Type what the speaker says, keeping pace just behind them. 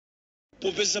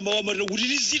popeza mawu amatero kuti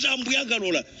tizita ambuye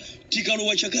akalola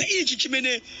tikalowa chaka ichi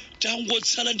chimene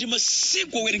tangotsala ndi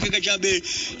masiku owerengeka chabe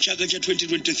chaka cha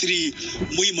 2023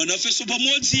 muyima nafenso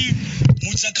pamodzi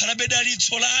mudzakhalabe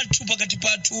dalitso lathu pakati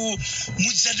pathu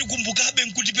mudzatikumbukabe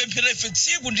nkutipemphera ife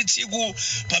tsiku ndi tsiku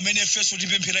pamene ifenso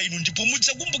tipemphera inu ndipo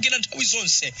mudzakumbukira nthawi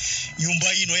zonse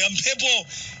nyumba ino ya mphepo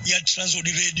ya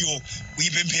Transworld Radio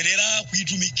kuyipempherera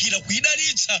kuyitumikira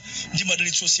kuyidalitsa ndi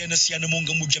madalitso osiyanasiyana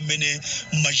monga muja mmene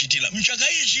mmachitira mchaka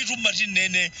ichi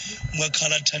tumatinene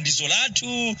mwakhala thandizo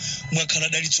lathu mwakhala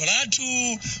dalitso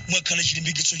lathu mwakhala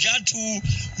chilimbikitso chathu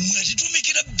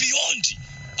mwatitumikira beyond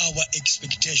our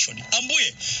expectation.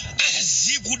 Ambuye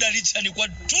azikudalitsani kwa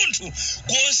tunthu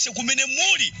konse kumene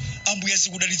muli ambuye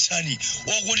azikudalitsani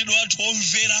okondedwa athu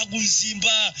omvera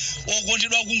akumzimba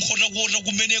okondedwa akunkhotakota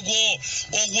kumeneko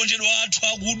okondedwa athu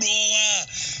akudowa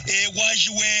kwa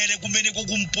chiwere kumeneko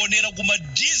kumponera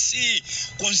kumadisi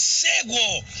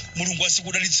konseko mulungu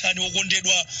azikudalitsani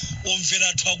okondedwa omvera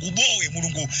athu akubowe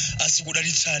mulungu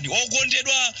azikudalitsani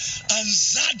okondedwa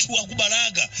anzathu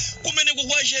akubalaga kumeneko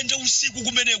kwa chende usiku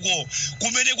kumeneko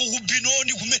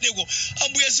kubinoni kumeneko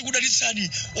ambuye azikudalitsani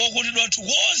okondedwa athu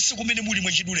konse kumene muli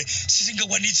mwachidule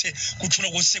sizingakwanitse kuthula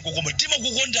konseko koma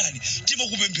timakukondani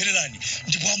timakupemphererani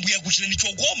ndipo ambuye akuchiteni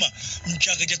chokoma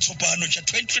mchaka chatsopano cha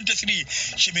 2023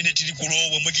 chimene tili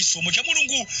kulowa mwachisomo cha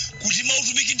mulungu kuti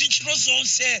mautumiki ndi ntchito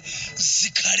zonse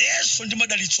zikhalenso ndi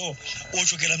madalitso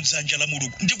ochokera mdzanja la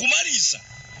mulungu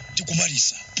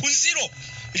ndikumaliza phunziro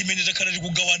limene takhala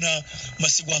tikugawana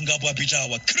masiku angapo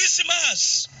apitawa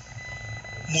Christmas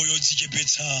moyo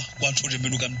dzichepetsa kwa anthu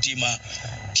otembenuka mtima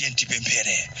tiye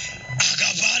tipemphere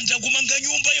akapanda kumanga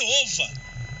nyumba Yehova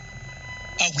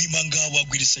akuimangawo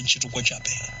agwiritsa ntchito kwa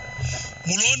chabe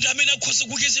mulonda amene akhoza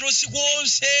kukezera usiku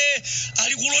onse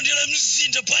ali kulondera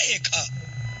mzinda payekha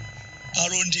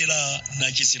alondera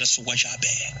nachizira sokwa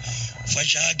chabe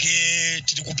fachake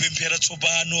tiri kupemphera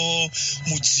tsopano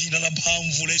mu dzina la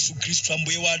mphamvu la Yesu Kristu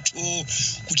ambuye wathu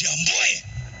kuti ambuye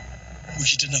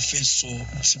muchite nafenso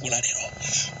tsiku la lero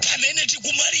pamene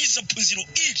tikumaliza phunziro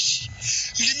ili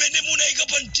limene munayika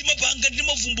pa mtima panga ndi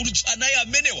mavumbulutso anayi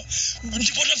amenewa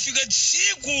ndipo tafika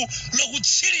tsiku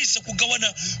lakutsiriza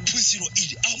kugawana phunziro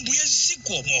ili ambuye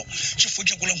zikomo chifukwa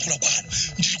cha kulankhula kwanu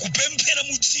ndili kupemphera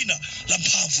mu dzina la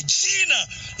mphamvu dzina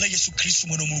la Yesu Kristu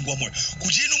mwana wa Mulungu wamoyo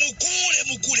kuti inu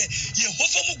mukule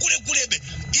Yehova mukulebe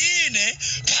ine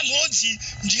pamodzi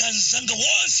ndi anzanga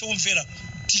wonse omvera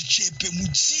tichepe mu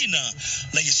dzina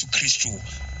la Yesu Kristu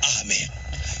amen.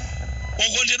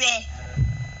 Okondedwa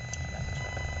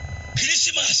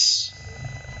Christmas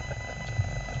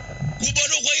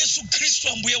kubadwa kwa Yesu Kristu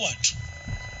ambuye wathu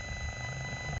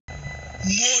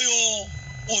moyo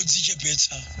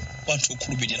odzichepetsa kwa anthu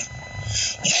okhulupirira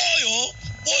moyo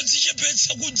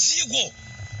odzichepetsa ku dziko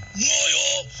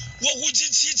moyo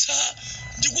wakudzitsitsa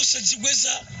ndi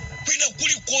kusadzikweza kwina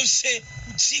kulikonse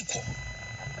dziko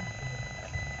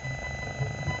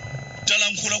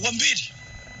talankhula kwambiri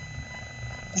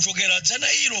kuchokera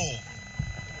dzana ilo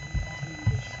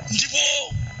ndipo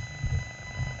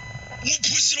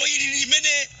muphunziro ili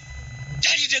limene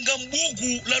talitenga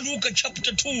m'buku la Luka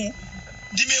chapter 2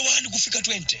 ndime 1 kufika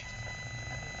 20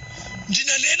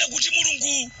 ndinanena kuti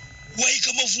mulungu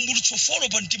waika mavumbulutso folo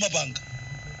pa mtima panga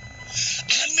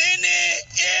amene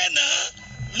ena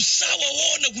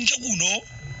sawaona kunja kuno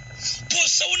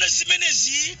posaona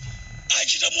zimenezi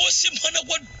achita mosemphana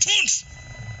kwa thunthu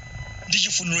ndi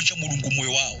chifuniro cha mulungu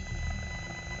moyo wawo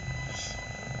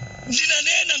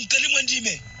ndinanena mkati mwa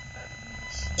ndime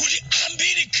kuti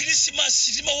ambiri Christmas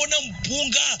timaona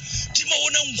mpunga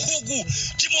timaona nkhuku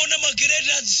timaona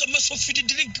magereta zamasofiti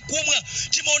drink kumwa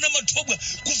timaona mathobwa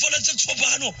kuvala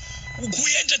zatsopano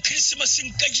kuyenda Christmas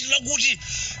nkachitira kuti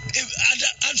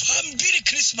anthu ambiri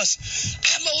Christmas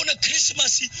amaona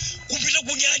Christmas kupita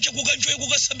kunyanja kukanjoya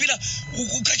kukasambira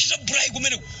kukachita brai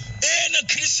kumeneko ena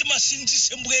Christmas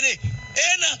nzisembwere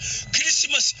ena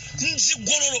Christmas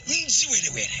nzigololo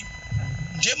nziwerewere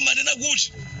ndiye manena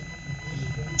kuti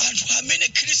anthu amene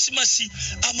Christmas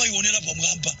amayionera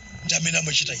pamwamba ndi amene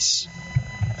amachita izi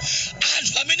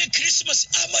anthu amene Christmas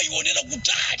amayionera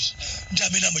kutali ndi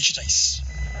amene amachita izi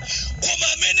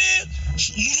koma amene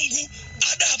mulungu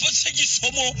adapatsa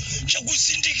chisomo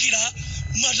chakuzindikira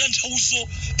matanthauzo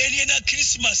enieni a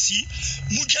Christmas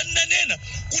muchananena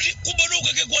kuti kubadwa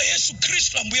kwake kwa Yesu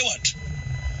Kristu ambuye wathu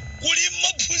kuli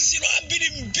maphunziro ambiri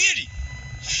mbiri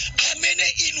amene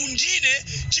inu ndine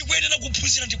tikuyenera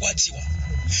kuphunzira ndi kudziwa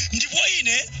ndipo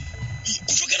ine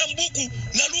kuchokera m'buku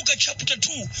la Luka chapter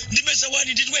 2 ndime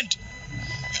 1 ndi 20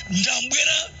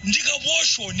 ndambwera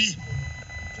ndikaposhoni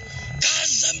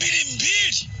kazambiri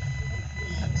mbiri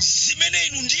zimene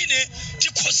inu ndine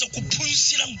tikhoza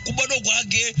kuphunzira mkubadwa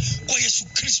kwake kwa Yesu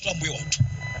Kristu ambuye wathu.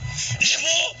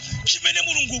 Ndipo chimene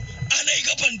Mulungu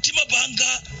anayika pa mtima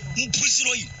panga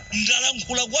mphunziro ili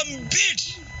ndalankhula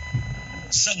kwambiri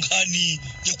za nkhani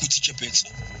ya kudzichepetsa,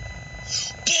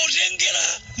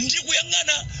 potengera ndi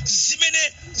kuyang'ana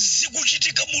zimene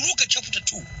zikuchitika mu Luka chapter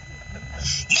 2.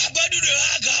 Mabadwidwe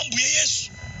ake ambuye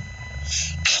Yesu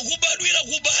akubadwira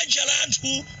ku banja la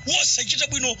anthu wosachita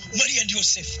bwino Mariya ndi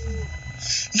Yosefe.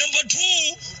 Number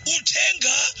 2,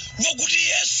 uthenga wakuti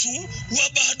Yesu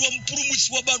wabadwa,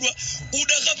 mpulumutsi wabadwa,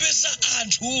 udakapeza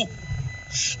anthu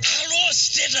alo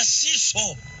status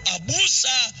iso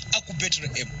Abusa aku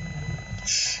Bethlehem.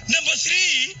 Number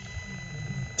 3,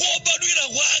 kubadwira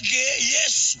kwake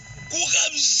Yesu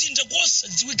kukamzinda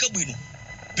kosadziwika bwino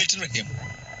Bethlehem.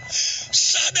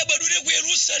 Sadabadwire ku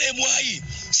Yerusalemu ayi,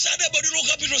 sadabadwire ku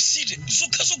capital city,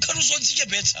 zokha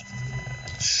zodzichepetsa.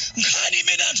 Nkhani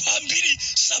imene anthu ambiri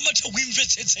samatha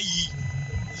kuimvetsetsa iyi.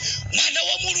 Mwana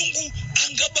wa Mulungu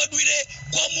angabadwire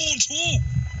kwa munthu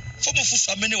fo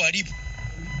mafunso amene walipo.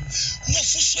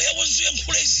 Mafunso yawo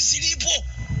nzoyankhula izi zilipo.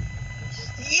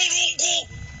 Mulungu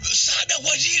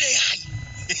sadakwatire ayi.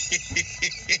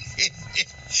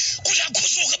 Kuti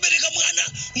akhoza kubereka mwana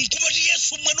nkumati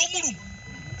Yesu mwana wa Mulungu.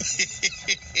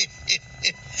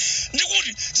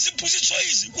 Ndikuti ziphunzitso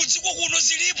izi kudziko kuno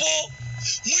zilipo.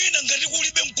 Mwina ngati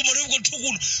kulibe mkumalo kwathu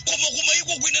kuno, koma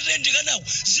kumayiko kwina tayendeka nawo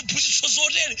ziphunzitso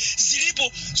zotere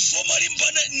zilipo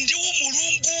zomalimbana ndi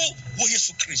umulungu wa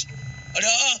Yesu Kristu.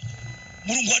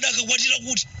 Mulungu adakakwatira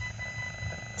kuti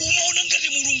umaona ngati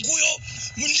mulunguyo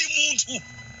ndi munthu.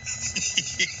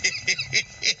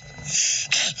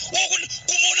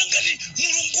 Kumaona ngati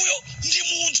mulunguyo ndi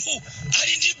munthu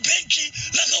ali ndi benchi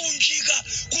lakaunjika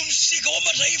kumsika wa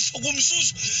mataifa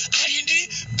kumzuzu, ali ndi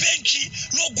benchi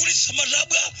logulitsa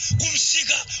matabwa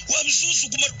kumsika wa mzuzu,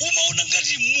 umaona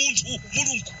ngati munthu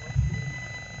mulungu.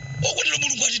 Okutero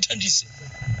Mulungu atithandize.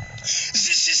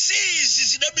 Zisisizi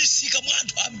zidabisika mwa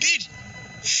anthu ambiri.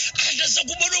 Andaza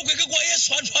kubadwa kwake kwa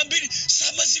Yesu anthu ambiri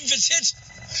samazimvetsetsa.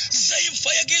 Za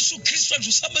imfa yake Yesu Kristu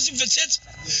anthu samazimvetsetsa.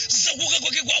 Za kuuka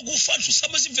kwake kwa akufa anthu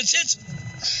samazimvetsetsa.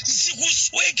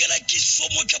 Zikuswekera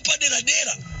chisomo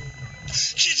chapadera-dera.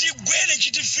 Chitigwere,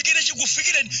 chitifikire,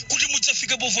 chikufikireni kuti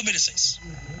mudzafike povomereza izi.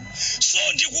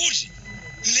 So ndikuti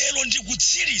lero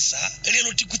tikutsiriza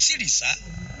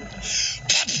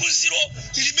paphunziro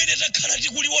limene takhala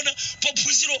tikuliona,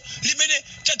 paphunziro limene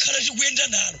takhala tikuyenda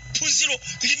nalo, phunziro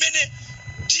limene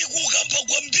tikukamba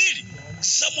kwambiri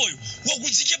za moyo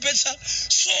wakudzichepetsa.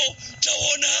 So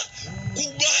taona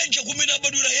kubanja kumene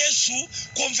abadwira Yesu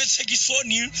komvetsa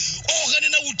chisoni,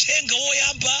 okanena uthenga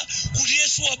woyamba kuti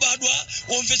Yesu wabadwa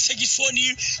womvetsa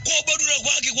chisoni, kubadwira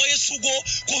kwake kwa Yesuko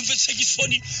komvetsa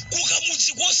chisoni,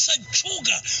 kukamudzi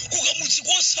kosatchuka, kukamudzi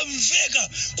kosamveka,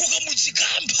 kukamudzi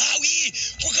kamphawi,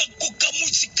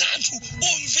 kukamudzi kanthu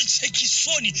omvetsa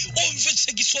chisoni.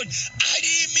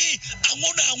 Alimi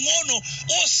ang'ono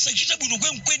osachita bwino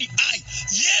kwenikweni ayi,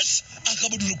 Yesu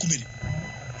akabadwira kumene.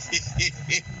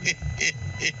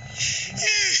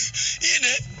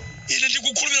 Ine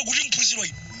ndikukhulupirira kuti mphunziro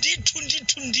iyi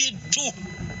ndithu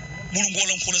Mulungu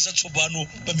walankhula zatsopano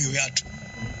pa miyoyo yathu,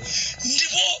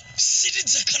 ndipo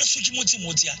sitidzakhalanso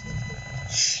chimodzimodzi ayi,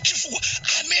 chifukwa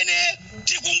amene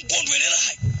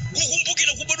tikumkondwererayi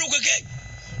kukumbukira kubadwa kwake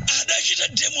adachita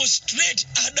demonstrate,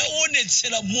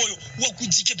 adaonetsera moyo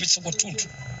wakudzichepetsa kwathunthu.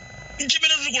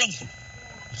 Nchimene tikulankhula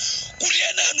kuti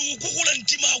ena anu kukula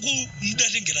mtima aku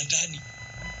mdatengera ndani,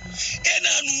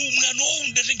 ena anu mwanowu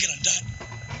mdatengera ndani,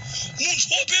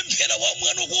 munthu wopemphera wa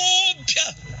mwano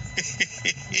kuopsa.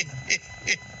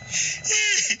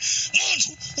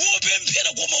 Munthu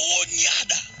wopemphera koma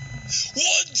wonyada,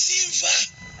 wodzimva,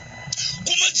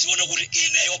 kumadziona kuti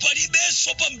ineyo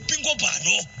palibenso pa mpingo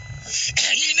pano,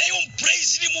 ineyo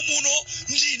mpraise limu muno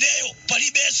ndi ineyo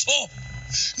palibenso,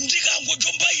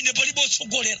 ndikangojomba ine palibe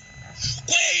otsogolera.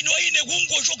 Kwaye ine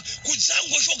kungochoka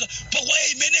kudzangochoka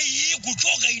pakwaye imene iyi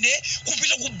kuchoka ine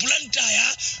kupita ku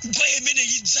Blantyre, kwaye imene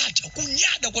idzatha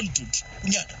kunyada kwa mtundu,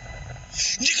 kunyada.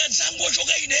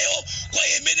 Ndikadzangochoka ineyo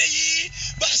kwaye imene iyi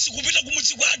basi kupita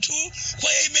kumudzi kwathu,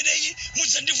 kwaye imene iyi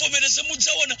mudzandivomereze,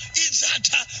 mudzaona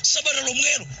idzatha sabata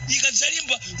lomwelo,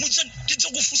 ikadzalimba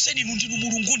tidzakufunseni inu ndinu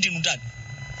mulungu ndinu ndani.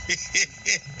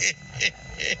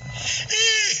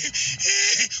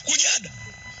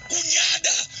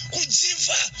 Kunyada,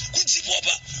 kudzimva,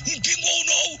 kudzipopa, mpingo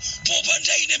unowu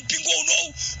popanda ine, mpingo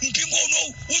unowu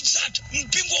udzatha.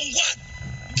 Mpingo ngwani,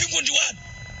 mpingo ndi wani,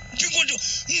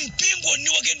 mpingo ni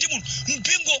wake ndi Mulungu,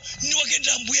 mpingo ni wake ndi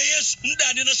Ambuye Yesu,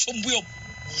 mdani naso mbuyo.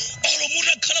 olo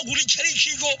mutakhala kuti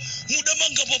tchalichiko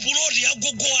mudamanga pa puloti ya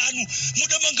gogo wanu,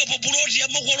 mudamanga pa puloti ya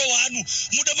makolo wanu,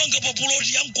 mudamanga pa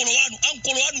puloti ya mkolo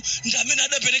wanu ndi amene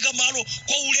adapereka malo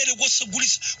kwa ulere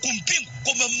kosagulitsa ku mpingo,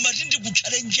 koma mmati ndi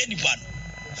kutchalenjeni pano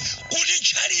kuti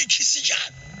tchalichi si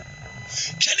chanu,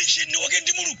 tchalichi ndi wake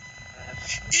ndi Mulungu.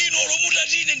 Ino olo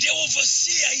mutati ine ndiye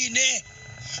overseer ine,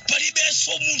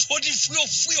 palibenso munthu oti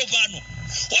fuyo pano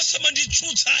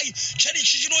osamanditsutsa ayi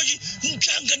tchalichi chinochi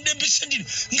mchanga ndembetse ndine,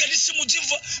 ngati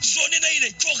simudzimva zonena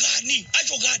ine chokani,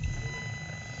 achokani.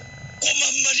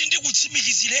 Koma mmati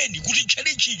ndikutsimikizireni kuti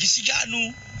tchalichi si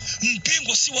chanu,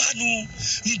 mpingo si wanu,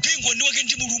 mpingo ndi wake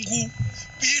ndi Mulungu.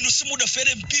 Inu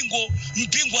simudafere mpingo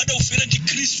adaufera ndi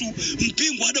Khristu,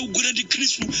 mpingo adaugwira ndi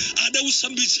Khristu,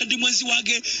 adausambitsa ndi mwazi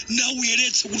wake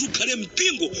nauyeretsa kuti ukhale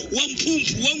mpingo wa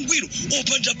mphumphu wangwiro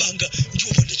opanda banga ndi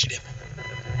opanda chilema.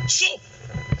 So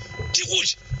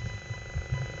tikuti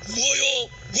moyo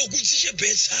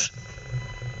wokudzichepetsa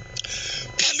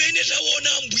pamene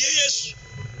taona Ambuye Yesu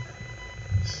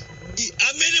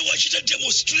amene wachita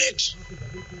demonstrate,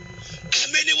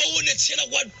 amene waonetsera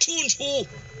kwathunthu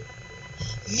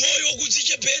moyo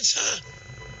wokudzichepetsa,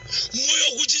 moyo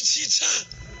wokudzitsitsa.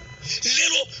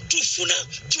 Lero tufuna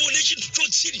tione chinthu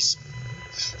chotsiriza,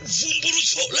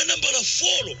 vumbulutso la nambala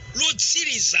 4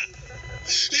 lotsiriza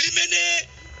limene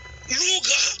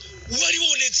Luka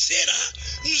walionetsera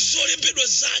mzolembedwa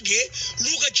zake,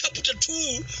 Luka chapter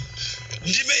 2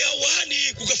 ndime ya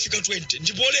 1 kukafika 20.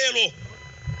 Ndipo lero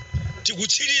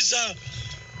tikutsiriza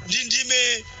ndi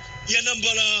ndime ya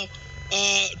nambala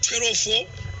 12,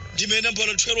 ndime ya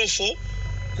nambala 12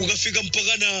 kukafika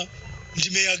mpaka na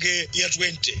ndime yake ya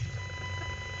 20.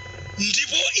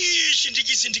 Ndipo ichi ndi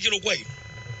chizindikiro kwa inu: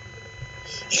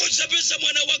 mudzapeza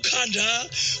mwana wakhanda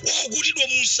wakutidwa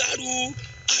mu nsalu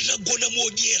atagona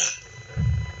modyera.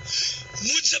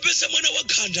 Mudzapeza mwana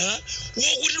wakhanda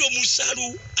wakutidwa mu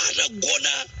nsalu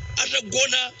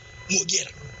atagona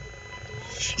modyera.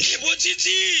 Ndipo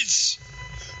dzidzidzi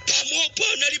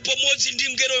panali pamodzi ndi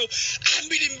mngeloyo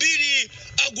ambirimbiri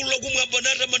agulu lakumwamba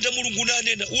natamanda Mulungu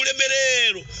nanena,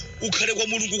 ulemerero ukhale kwa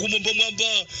Mulungu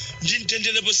kumwambamwamba ndi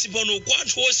mtendere pansi pano kwa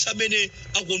anthu onse amene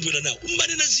akondwera nawo.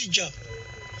 Mmanena zija.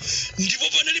 Ndipo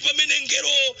panali pamene mngelo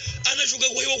anachoka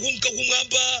kwa iwo kunka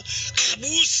kumwamba,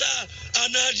 Abusa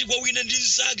anati kwa wina ndi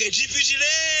mnzake,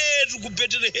 tipitiretu ku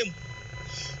Betelehemu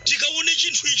tikaone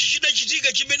chinthu ichi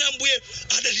chidachitika chimene Ambuye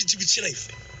adatidziwitsira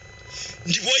ife.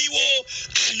 Ndipo iwo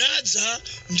anadza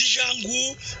ndi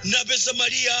changu napeza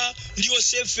Mariya ndi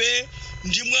Yosefe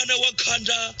ndi mwana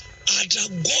wakhanda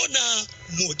atagona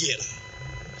modyera.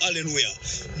 Haleluya.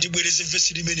 Ndibwereze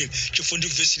vesi limeneli chifukwa ndi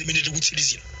vesi limene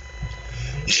tikutsirizira.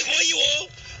 Ndipo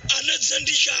iwo anadza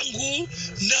ndi changu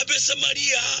napeza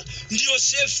Mariya ndi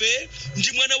Yosefe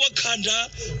ndi mwana wakhanda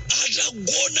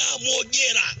atagona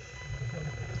modyera.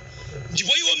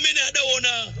 Ndipo iwo mmene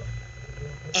adaona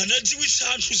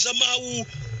anadziwitsa anthu za mawu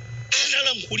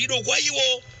analankhulidwa kwa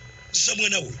iwo za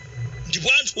mwana uyu.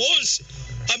 Ndipo anthu onse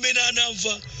amene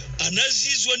anamva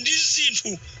anazizwa ndi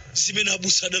zinthu zimene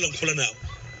Abusa adalankhula nawo.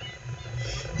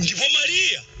 Ndipo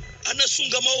Mariya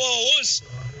anasunga mawu awo onse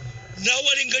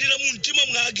nawalingalira mu mtima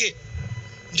mwake.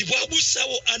 Ndipo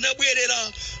Abusawo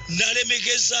anabwerera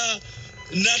nalemekeza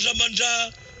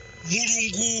natamanda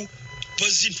Mulungu pa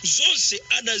zinthu zonse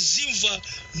anazimva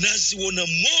naziona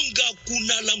monga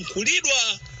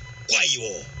kunalankhulidwa kwa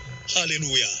iwo.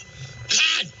 Haleluya.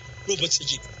 Nkhani yopatsa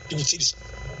chidwi tikutsiriza.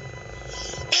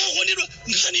 Okondedwa,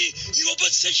 nkhani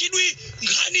yopatsa chidwi,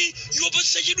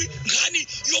 nkhani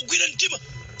yogwira mtima,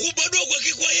 kubadwa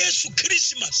kwake kwa Yesu,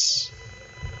 Christmas,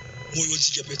 moyo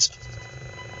wodzichepetsa.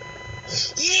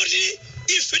 Ngoti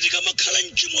ife tikamakhala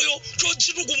mchimoyo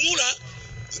chodzitukumula,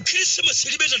 Christmas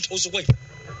ilibe tanthauzo kwa ife.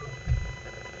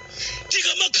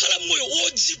 Tikamakhala moyo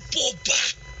wodzipopa,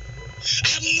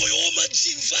 moyo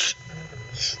womadzimva,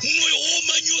 moyo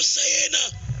womanyoza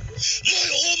yena,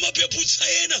 moyo womapeputsa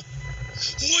yena,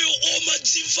 moyo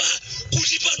womadzimva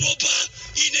kuti panopa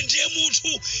ine ndiye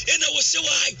munthu ena wose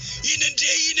wayi, ine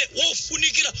ndiye ine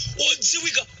wofunikira,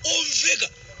 odziwika, omveka,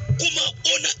 koma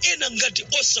ona ena ngati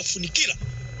osafunikira.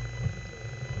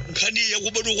 Nkhani ya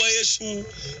kubadwa kwa Yesu,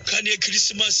 nkhani ya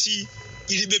Krismasi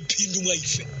ilibe phindu mwa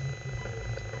ife.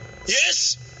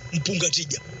 Yes, mpunga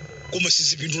tidya, koma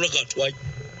sizipindula kanthu ayi.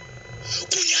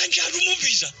 Kunyanja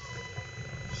atumupita,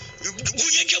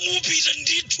 kunyanja mupita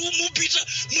ndithu,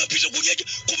 mwapita kunyanja,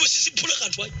 koma siziphula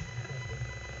kanthu ayi.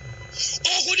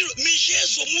 Okondedwa,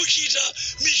 michezo muchita,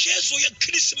 michezo ya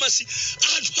Krismasi,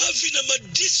 anthu avina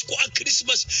madisco a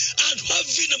Krismasi, anthu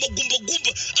avina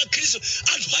magumbagumba a Krismasi,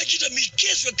 anthu achita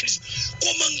michezo ya Krismasi.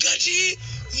 Koma ngati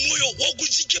moyo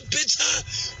wakudzichepetsa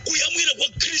kuyamwira kwa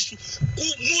Khristu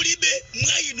mulibe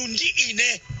mwa inu ndi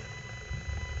ine.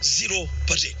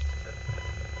 0%.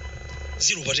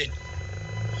 0%.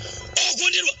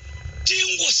 Okondedwa,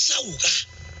 tingosauka,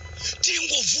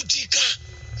 tingovutika,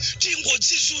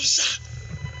 tingodzizunza.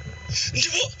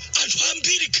 Ndipo anthu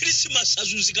ambiri Christmas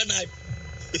azunzika nayo.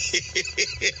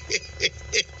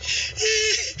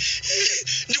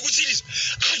 Ndikutsiriza,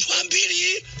 anthu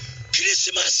ambiri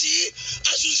Christmas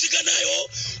azunzika nayo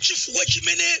chifukwa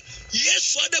chimene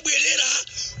Yesu adabwerera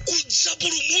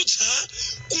kudzapulumutsa,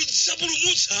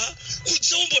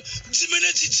 kudzawombola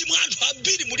zimene dzidzi mwa anthu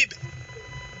ambiri mulibe.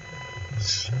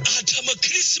 Atama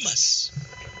Christmas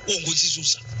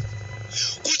wongodzizunza.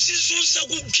 Kudzizunza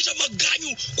kuchita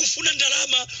maganyu kufuna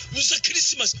ndalama za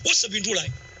Christmas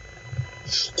wasapindulayi.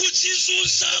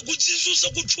 Kudzizunza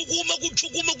kuchukuma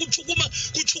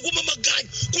maganyu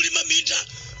kulima minda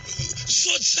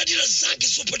zotsatira zake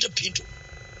zopata phindu.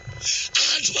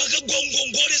 Anthu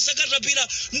akagongongole zakatapira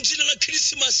mdzina la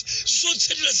Christmas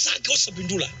zotsatira zake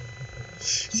wasapindula.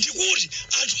 Ndikuti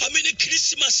anthu amene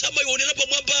Christmas amayionera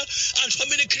pamwamba, anthu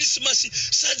amene Christmas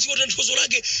sadziwa tanthauzo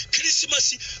lake,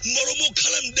 Christmas malo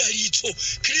mokhala mdalitso,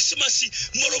 Christmas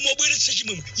malo mobweretsa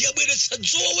chimwemwe, yabweretsa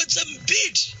zowawetsa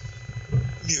mbiri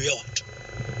miyo ya wanthu.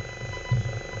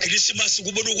 Christmas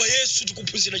kubadwa kwa Yesu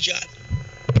tikuphunzira chani?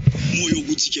 Moyo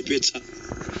kudzichepetsa.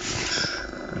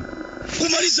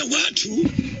 Kumaliza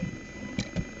kwathu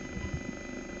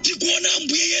tikuona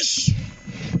Ambuye Yesu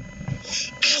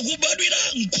akubadwira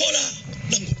m'khola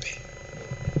la ng'ombe,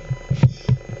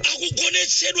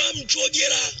 akugonetsedwa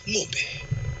mchodyera ng'ombe,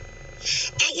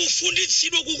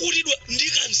 akufunditsidwa kukutidwa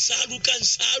ndi kansalu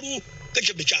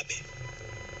kachabechabe.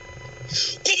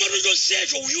 Koma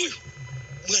chonsecho uyuyu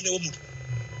mwana wa munthu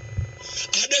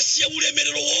adasiya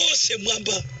ulemerero wonse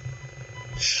mwamba,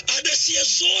 adasiya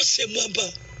zonse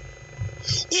mwamba,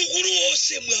 ukulu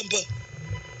wonse mwamba,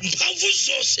 mphamvu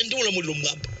zonse ndi ulamuliro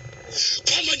mwamba.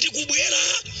 Koma ndikubwera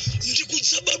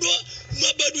ndikudzabadwa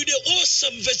mabadwidwe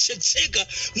osamvetsetseka,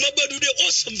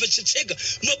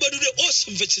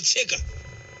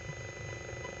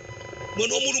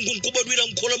 mwana wa mulungu nkubadwira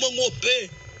m'khola mwa ng'ombe.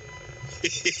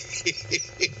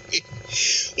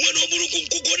 Mwana wa mulungu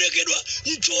nkugonekedwa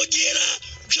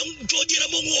mchodyera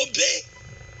mwa ng'ombe.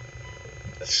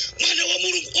 Mwana wa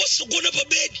mulungu osagona pa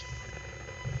bedi.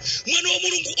 Mwana wa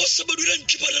mulungu osabadwira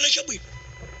mchipatala chabwino.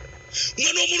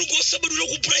 Mwana wa mulungu osabadwira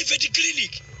ku private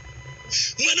clinic.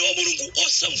 Mwana wa mulungu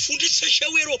osamfunditsa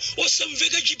shawero,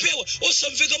 osamveka chipewa,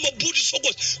 osamveka mabuti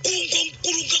sokosi,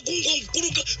 kungomkulunga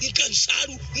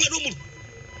mkansalu. Mwana wa mulungu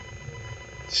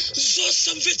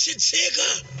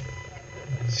zosamvetsetseka,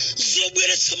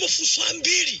 zobweretsa mafunso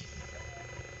ambiri.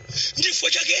 Ndifo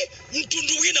chake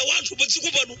mtundu wina wanthu pa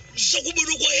dziko pano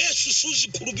zakubadwa kwa Yesu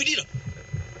suzikhulupirira,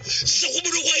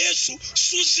 zakubadwa kwa Yesu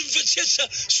suzimvetsetsa,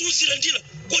 suzilandira.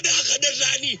 Kodi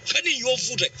akadatani kani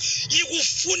yovuta?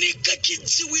 Ikufunika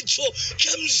chidziwitso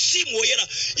cha Mzimu Woyera,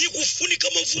 ikufunika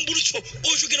mavumbulutso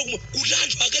ochokera kumwe kuti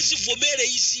anthu akazivomere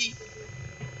izi.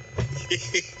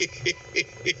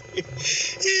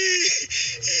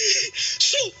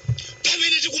 So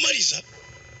pamene tikumaliza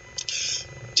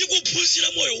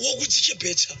tikuphunzira moyo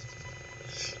wokudzichepetsa,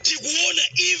 tikuona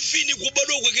even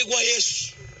kubadwa kwake kwa Yesu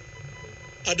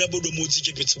adabadwa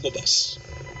modzichepetsa kwa basi.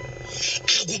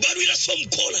 Akubadwiranso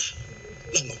m'khola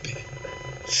la ng'ombe,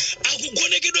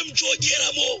 akugonekedwa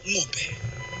mchodyeramo ng'ombe,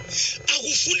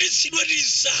 akufunditsidwa ndi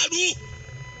nsalu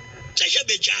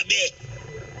chachabechabe.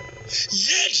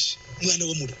 Yet mwana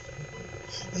wa mulungu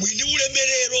mwini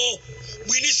ulemerero,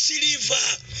 mwini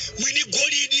siliva, mwini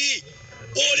golidi,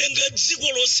 olenga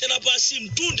dziko lonse lapasi,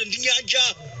 mtunda ndi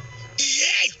nyanja,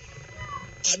 iyeyo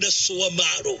adasowa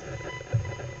malo.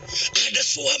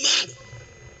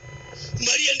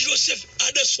 Maria ndi Yosefu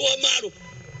adasowa malo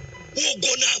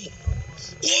wogonamo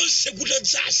wonse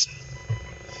kutadzasa,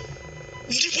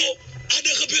 ndipo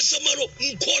adakapeza malo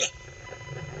m'khola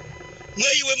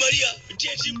mwa iwe Maria.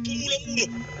 Tiye timpumula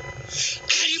muno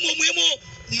ali momwemo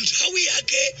nthawi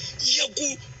yake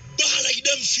yakubala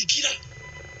idamfikira.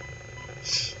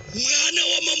 Mwana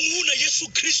wa mamuna Yesu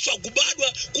Khristu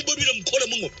kubadwira m'khola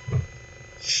mwa ng'ombe,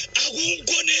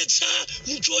 akungonetsa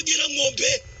mchodyera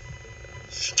ng'ombe,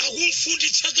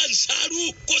 akumfunditsa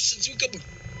kansalu kosadziwika bwino.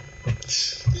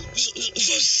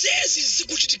 Zonsezi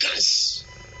zikuchitikazi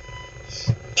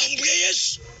Ambuye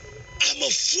Yesu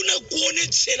amafuna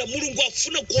kuonetsera, Mulungu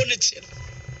afuna kuonetsera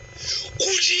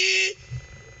kuti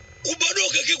kubadwa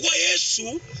kwake kwa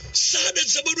Yesu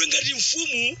sadadzabadwe ngati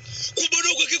mfumu,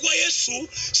 kubadwa kwake kwa Yesu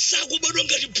sakubadwa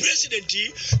ngati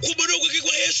president, kubadwa kwake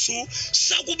kwa Yesu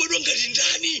sakubadwa ngati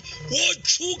ndani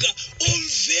wotchuka,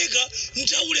 omveka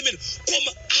ndaulemera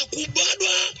koma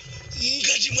akubadwa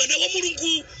ngati mwana wa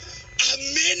mulungu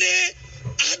amene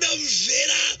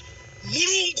adamvera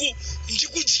mulungu ndi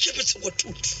kudzichepetsa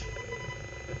kwathunthu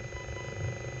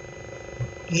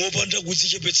mopanda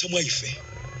kudzichepetsa mwa ife.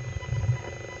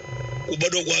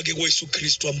 Kubadwa kwake kwa Yesu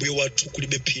Kristu ambuye wathu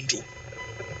kulibe phindu.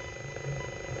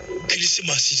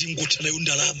 Krismasi tingotha nayo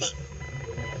ndalama,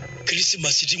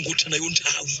 Krismasi tingotha nayo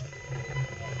nthawi,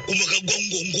 umakagwa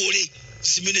ngongole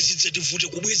zimene zidzativute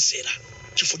kubwezera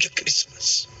chifukwa cha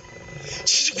Krismasi.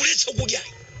 Sitikuletsa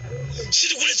kudyayi,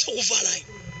 sitikuletsa kuvalayi,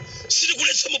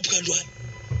 sitikuletsa maphwando ayi,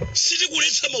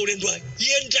 sitikuletsa maulendo ayi.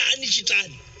 Yendani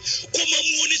chitani, koma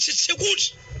muonetsetse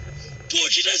kuti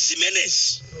pochita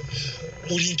zimenezi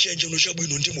muli mchenjano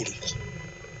chabwino ndi mulungu.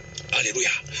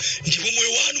 Haleluya. Ndipo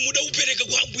moyo wanu mudaupereka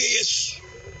kwa ambuye Yesu.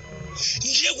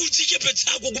 Ndiye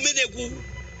kudzichepetsako kumeneku.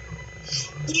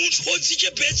 Umuntu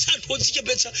wodzichepetsa, anthu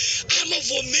odzichepetsa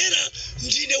amavomera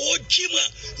ndine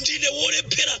wochimwa, ndine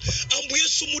wolephera. Ambuye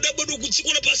Yesu mudabadwa ku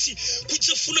dziko lapansi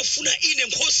kudzafunafuna ine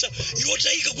nkhosa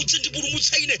yotayika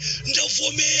kudzandipulumutsa ine.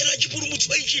 Ndavomera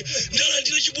chipulumutso ichi,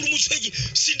 ndalandira chipulumutso ichi,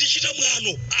 sindichita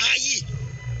mwano ayi.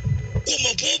 Koma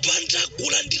popanda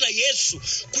kulandira Yesu,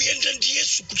 kuyenda ndi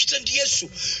Yesu, kuchita ndi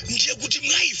Yesu, ndiye kuti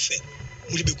mwa ife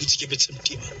mulibe kudzichepetsa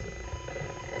mtima.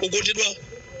 Okondedwa,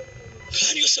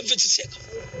 nkhani yosamvetsetseka,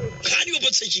 nkhani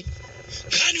yopatsa chidwi,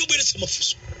 nkhani yobweretsa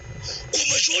mafunso,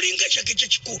 koma cholinga chake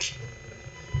chachikulu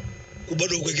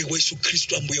kubadwa kwake kwa Yesu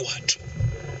Kristu ambuye wathu,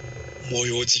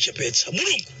 moyo wodzichepetsa.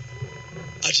 Mulungu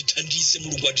atithandize,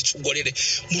 Mulungu atitsogolere,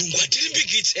 Mulungu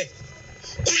atilimbikitse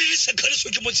kuti tisakhaleso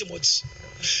chimodzimodzi.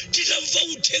 Titamva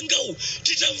uthengawu,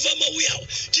 titamva mawu yawo,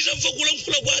 titamva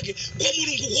kulankhula kwake kwa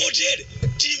Mulungu kotere,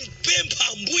 timpempha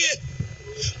ambuye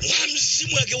mwa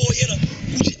mzimu wake woyera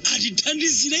kuti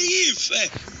atithandizire ife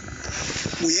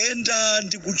kuyenda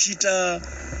ndi kuchita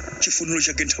chifuniro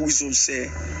chake nthawi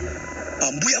zonse.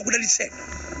 Ambuye akudalitseni.